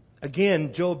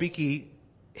again, Joel Beakey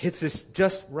hits this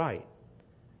just right.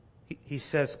 He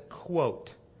says,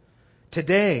 quote,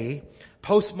 today,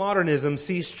 postmodernism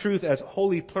sees truth as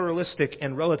wholly pluralistic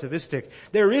and relativistic.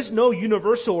 There is no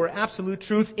universal or absolute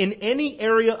truth in any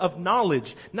area of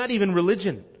knowledge, not even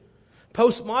religion.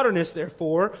 Postmodernists,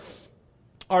 therefore,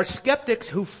 are skeptics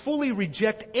who fully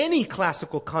reject any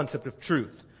classical concept of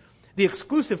truth. The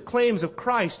exclusive claims of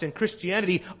Christ and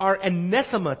Christianity are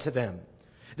anathema to them.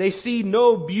 They see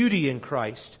no beauty in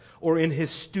Christ or in His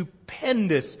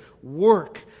stupendous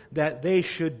work that they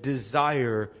should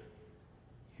desire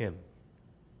Him.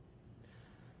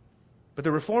 But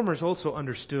the Reformers also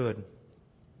understood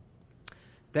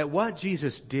that what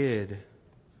Jesus did,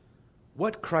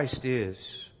 what Christ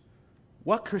is,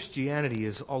 what Christianity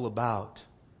is all about,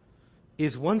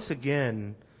 is once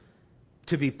again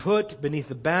to be put beneath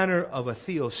the banner of a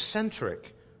theocentric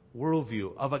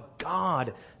worldview, of a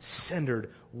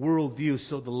God-centered worldview.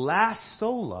 So the last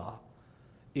sola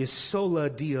is sola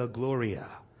Deo Gloria.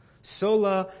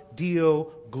 Sola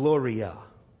Deo Gloria.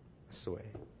 That's the way.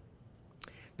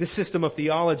 This system of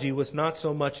theology was not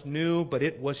so much new, but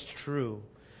it was true.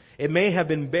 It may have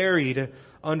been buried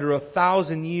under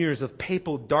 1,000 years of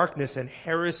papal darkness and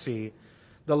heresy.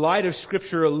 The light of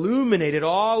Scripture illuminated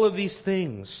all of these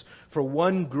things for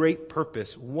one great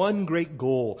purpose, one great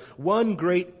goal, one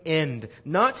great end.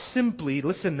 Not simply,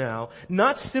 listen now,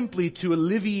 not simply to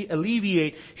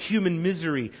alleviate human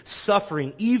misery,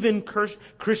 suffering, even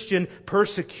Christian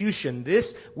persecution.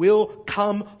 This will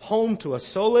come home to us.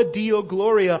 Sola Deo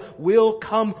Gloria will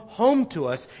come home to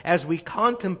us as we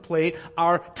contemplate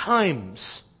our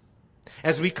times,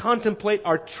 as we contemplate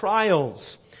our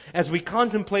trials, as we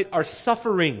contemplate our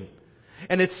suffering.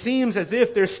 And it seems as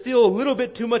if there's still a little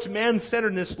bit too much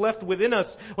man-centeredness left within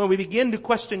us when we begin to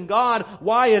question God.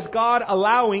 Why is God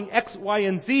allowing X, Y,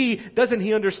 and Z? Doesn't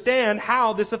He understand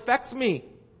how this affects me?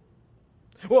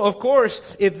 Well, of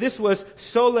course, if this was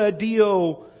sola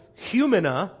Deo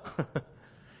humana,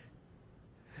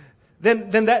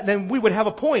 then we would have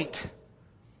a point.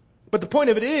 But the point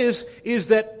of it is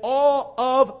that all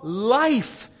of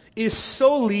life is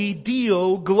soli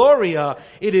Deo Gloria.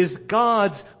 It is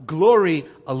God's glory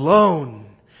alone.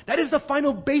 That is the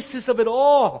final basis of it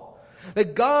all.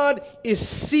 That God is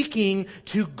seeking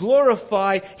to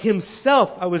glorify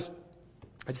Himself. I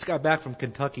just got back from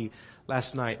Kentucky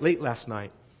late last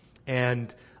night,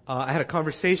 and I had a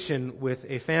conversation with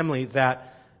a family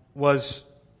that was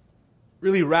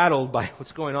really rattled by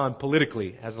what's going on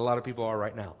politically, as a lot of people are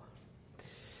right now.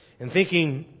 And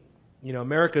thinking,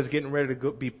 America is getting ready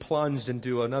to be plunged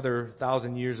into another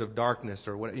 1,000 years of darkness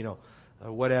or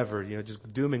whatever,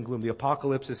 just doom and gloom. The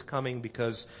apocalypse is coming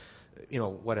because,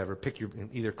 whatever,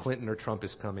 either Clinton or Trump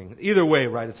is coming. Either way,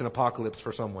 right, it's an apocalypse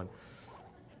for someone.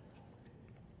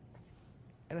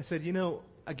 And I said,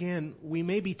 again, we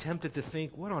may be tempted to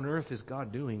think, what on earth is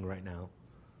God doing right now?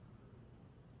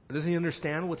 Does He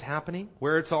understand what's happening,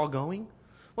 where it's all going?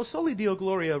 Well, Soli Deo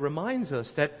Gloria reminds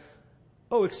us that,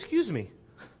 excuse me,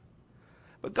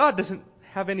 but God doesn't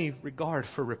have any regard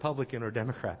for Republican or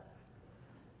Democrat.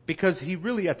 Because He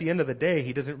really, at the end of the day,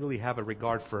 He doesn't really have a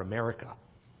regard for America.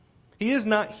 He is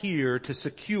not here to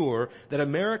secure that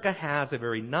America has a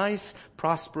very nice,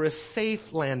 prosperous,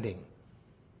 safe landing.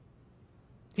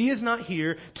 He is not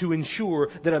here to ensure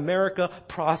that America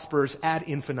prospers ad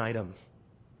infinitum.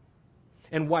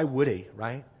 And why would He,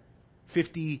 right?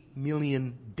 50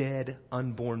 million dead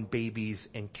unborn babies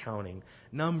and counting.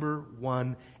 Number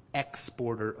one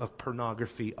exporter of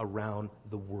pornography around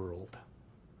the world.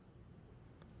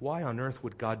 Why on earth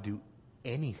would God do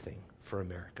anything for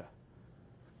America?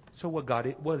 So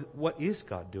what is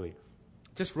God doing?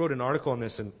 Just wrote an article on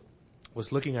this and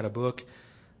was looking at a book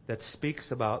that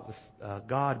speaks about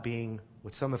God being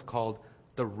what some have called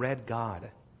the Red God.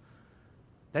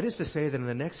 That is to say that in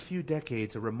the next few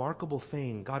decades,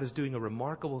 God is doing a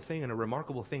remarkable thing, and a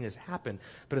remarkable thing has happened.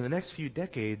 But in the next few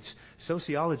decades,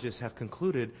 sociologists have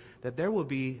concluded that there will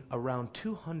be around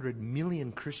 200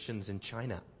 million Christians in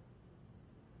China.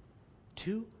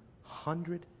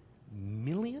 200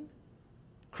 million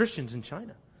Christians in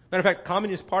China. Matter of fact,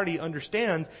 Communist Party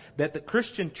understands that the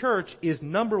Christian church is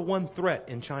number one threat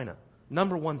in China.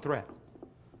 Number one threat.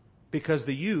 Because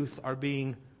the youth are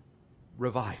being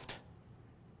revived.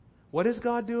 What is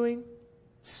God doing?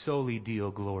 Soli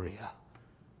Deo Gloria.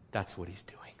 That's what He's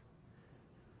doing.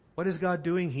 What is God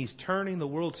doing? He's turning the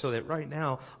world so that right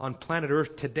now on planet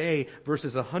Earth today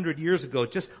versus 100 years ago,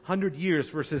 just 100 years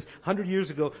versus 100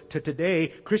 years ago to today,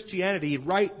 Christianity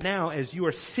right now as you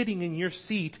are sitting in your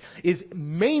seat is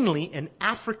mainly an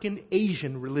African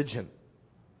Asian religion.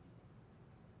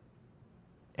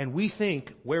 And we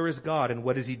think, where is God and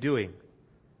what is He doing?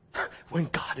 When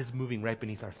God is moving right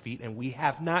beneath our feet and we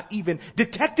have not even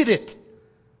detected it.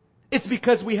 It's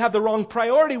because we have the wrong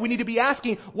priority. We need to be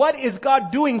asking, what is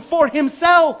God doing for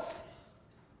Himself?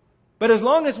 But as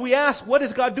long as we ask, what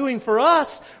is God doing for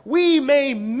us, we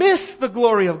may miss the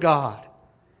glory of God.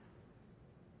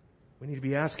 We need to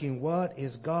be asking, what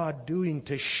is God doing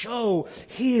to show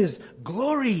His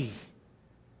glory?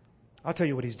 I'll tell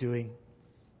you what He's doing.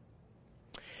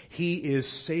 He is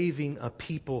saving a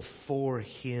people for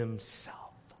Himself.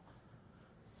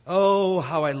 Oh,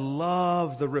 how I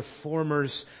love the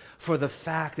Reformers for the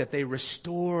fact that they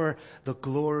restore the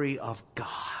glory of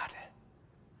God.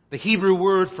 The Hebrew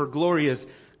word for glory is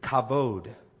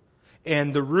kavod,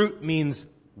 and the root means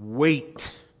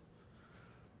weight.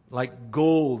 Like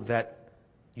gold, that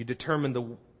you determine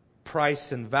the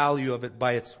price and value of it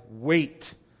by its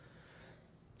weight.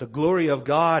 The glory of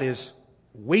God is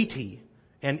weighty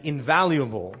and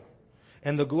invaluable.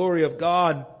 And the glory of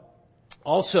God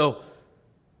also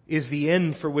is the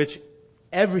end for which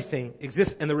everything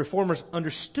exists. And the Reformers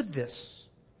understood this.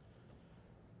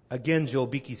 Again, Joel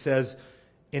Beeke says,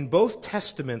 in both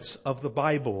testaments of the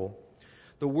Bible,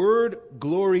 the word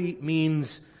glory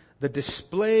means the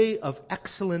display of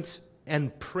excellence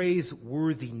and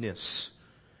praiseworthiness,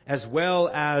 as well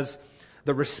as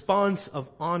the response of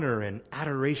honor and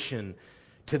adoration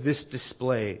to this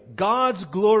display. God's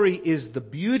glory is the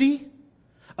beauty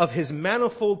of His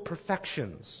manifold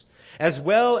perfections, as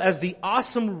well as the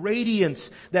awesome radiance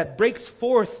that breaks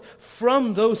forth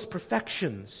from those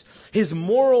perfections. His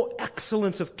moral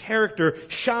excellence of character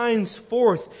shines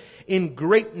forth in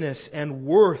greatness and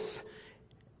worth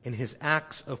in His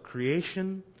acts of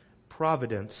creation,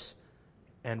 providence,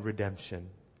 and redemption.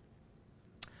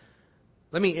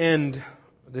 Let me end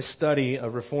this study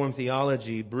of Reformed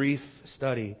theology, brief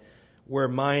study, where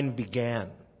mine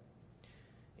began.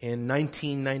 In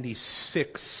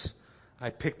 1996, I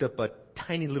picked up a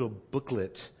tiny little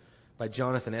booklet by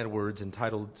Jonathan Edwards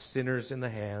entitled Sinners in the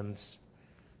Hands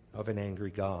of an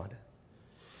Angry God.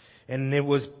 And it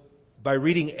was by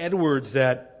reading Edwards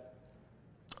that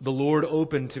the Lord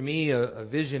opened to me a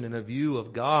vision and a view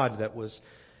of God that was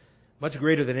much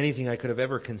greater than anything I could have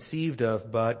ever conceived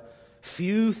of, but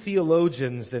few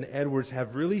theologians than Edwards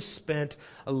have really spent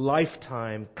a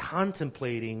lifetime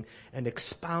contemplating and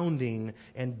expounding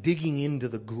and digging into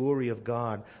the glory of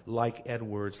God like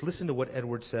Edwards. Listen to what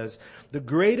Edwards says. The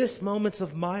greatest moments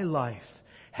of my life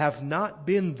have not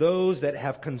been those that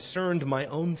have concerned my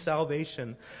own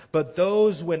salvation, but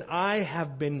those when I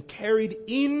have been carried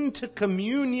into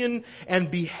communion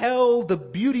and beheld the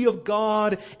beauty of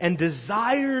God and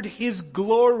desired His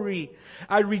glory.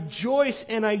 I rejoice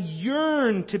and I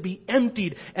yearn to be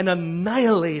emptied and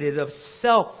annihilated of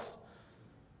self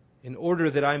in order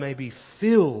that I may be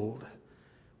filled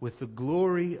with the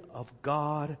glory of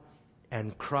God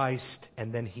and Christ.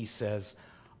 And then he says,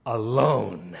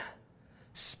 alone.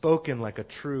 Spoken like a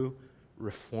true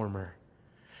reformer.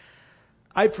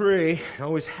 I pray, I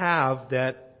always have,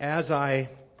 that as I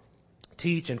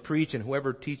teach and preach, and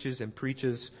whoever teaches and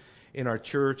preaches in our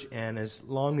church, and as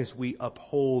long as we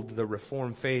uphold the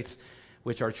Reformed faith,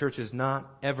 which our church is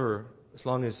not ever, as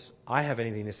long as I have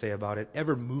anything to say about it,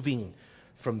 ever moving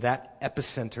from that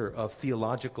epicenter of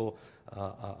theological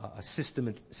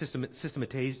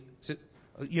systematization,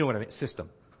 you know what I mean, system.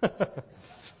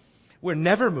 We're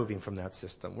never moving from that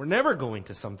system. We're never going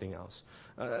to something else.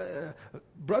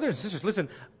 Brothers and sisters, listen,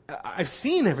 I've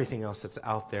seen everything else that's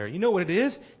out there. You know what it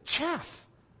is? Chaff.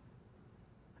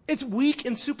 It's weak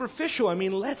and superficial. I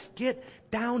mean, let's get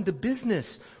down to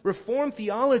business. Reformed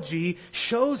theology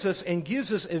shows us and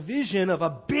gives us a vision of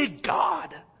a big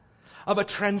God, of a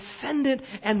transcendent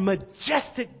and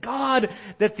majestic God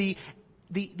that the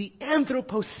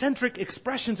anthropocentric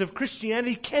expressions of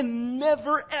Christianity can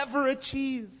never, ever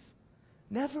achieve.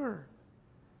 Never.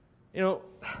 You know,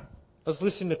 I was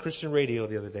listening to Christian radio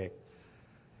the other day.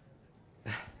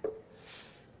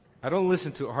 I don't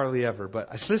listen to it hardly ever, but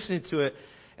I was listening to it,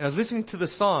 and I was listening to the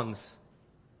songs.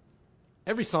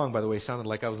 Every song, by the way, sounded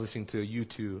like I was listening to a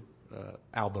U2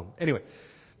 album. Anyway,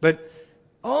 but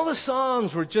all the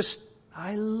songs were just,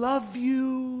 I love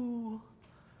you,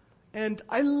 and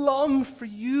I long for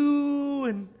you,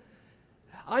 and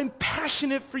I'm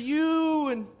passionate for you,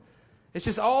 and it's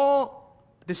just all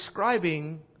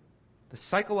describing the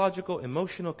psychological,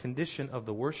 emotional condition of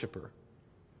the worshiper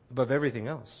above everything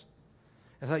else.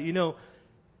 I thought, you know,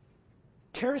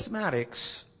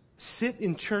 charismatics sit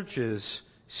in churches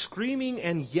screaming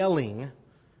and yelling,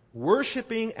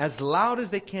 worshiping as loud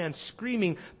as they can,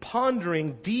 screaming,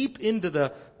 pondering deep into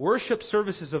the worship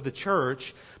services of the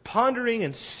church, pondering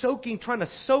and soaking, trying to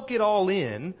soak it all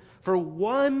in for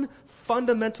one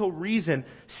fundamental reason,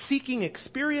 seeking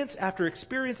experience after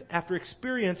experience after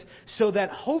experience, so that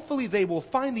hopefully they will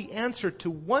find the answer to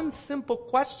one simple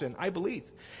question, I believe.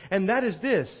 And that is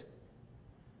this: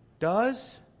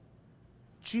 does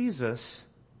Jesus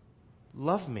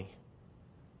love me?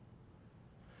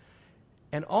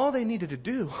 And all they needed to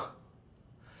do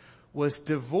was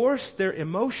divorce their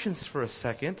emotions for a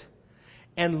second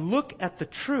and look at the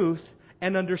truth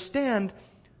and understand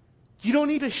you don't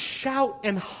need to shout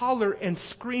and holler and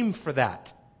scream for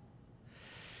that.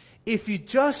 If you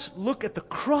just look at the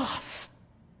cross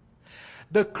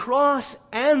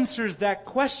answers that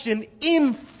question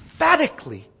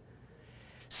emphatically,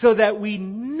 so that we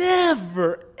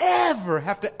never, ever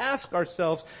have to ask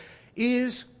ourselves,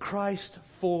 is Christ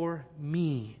for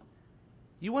me?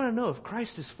 You want to know if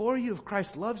Christ is for you, if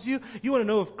Christ loves you? You want to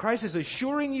know if Christ is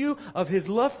assuring you of His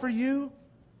love for you?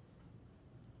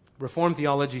 Reformed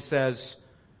theology says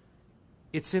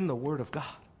it's in the Word of God.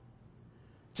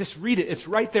 Just read it. It's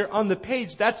right there on the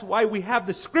page. That's why we have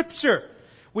the Scripture.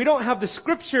 We don't have the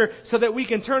Scripture so that we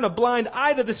can turn a blind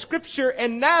eye to the Scripture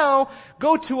and now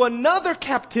go to another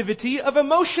captivity of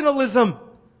emotionalism,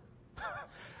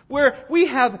 where we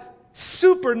have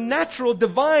supernatural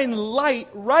divine light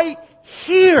right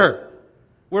here,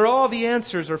 where all the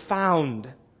answers are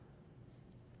found.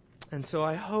 And so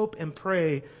I hope and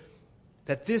pray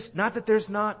that this, not that there's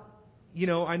not, you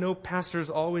know, I know pastors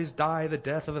always die the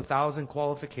death of 1,000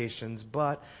 qualifications,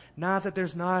 but not that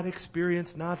there's not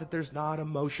experience, not that there's not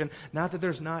emotion, not that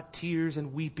there's not tears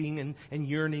and weeping and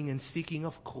yearning and seeking,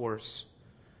 of course.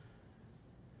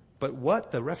 But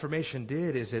what the Reformation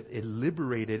did is it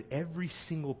liberated every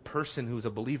single person who's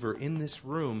a believer in this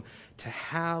room to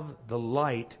have the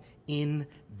light in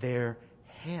their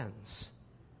hands.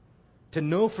 To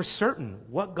know for certain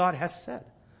what God has said,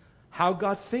 how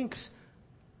God thinks.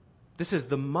 This is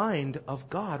the mind of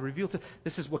God revealed to.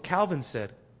 This is what Calvin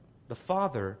said. The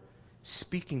Father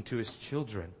speaking to His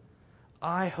children.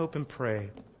 I hope and pray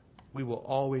we will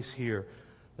always hear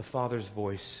the Father's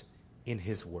voice in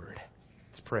His Word.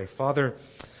 Let's pray. Father,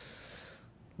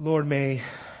 Lord, may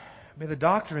the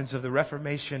doctrines of the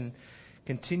Reformation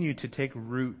continue to take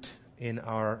root in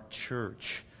our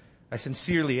church. I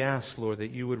sincerely ask, Lord,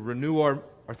 that you would renew our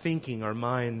thinking, our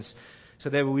minds, so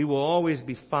that we will always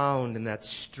be found in that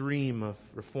stream of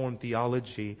Reformed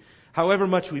theology. However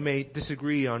much we may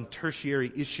disagree on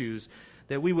tertiary issues,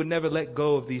 that we would never let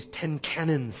go of these 10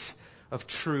 canons of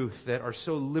truth that are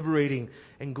so liberating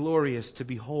and glorious to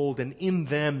behold. And in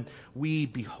them, we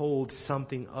behold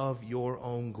something of your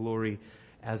own glory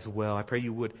as well. I pray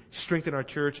you would strengthen our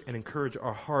church and encourage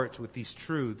our hearts with these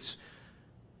truths.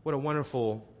 What a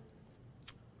wonderful,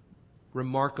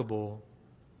 remarkable,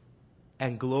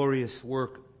 and glorious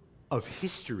work of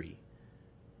history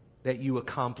that you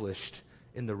accomplished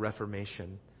in the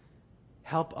Reformation.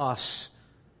 Help us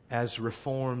as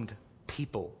Reformed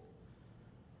people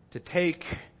to take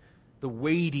the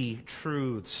weighty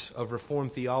truths of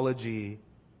Reformed theology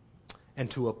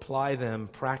and to apply them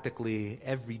practically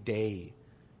every day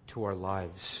to our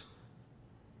lives.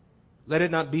 Let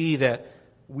it not be that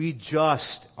we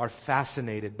just are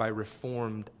fascinated by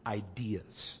Reformed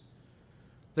ideas.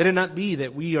 Let it not be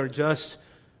that we are just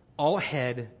all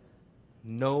head,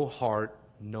 no heart,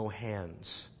 no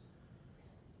hands.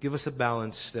 Give us a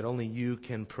balance that only you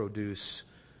can produce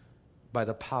by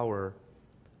the power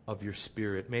of your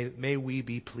Spirit. May we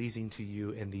be pleasing to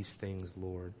you in these things,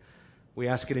 Lord. We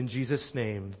ask it in Jesus'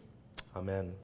 name. Amen.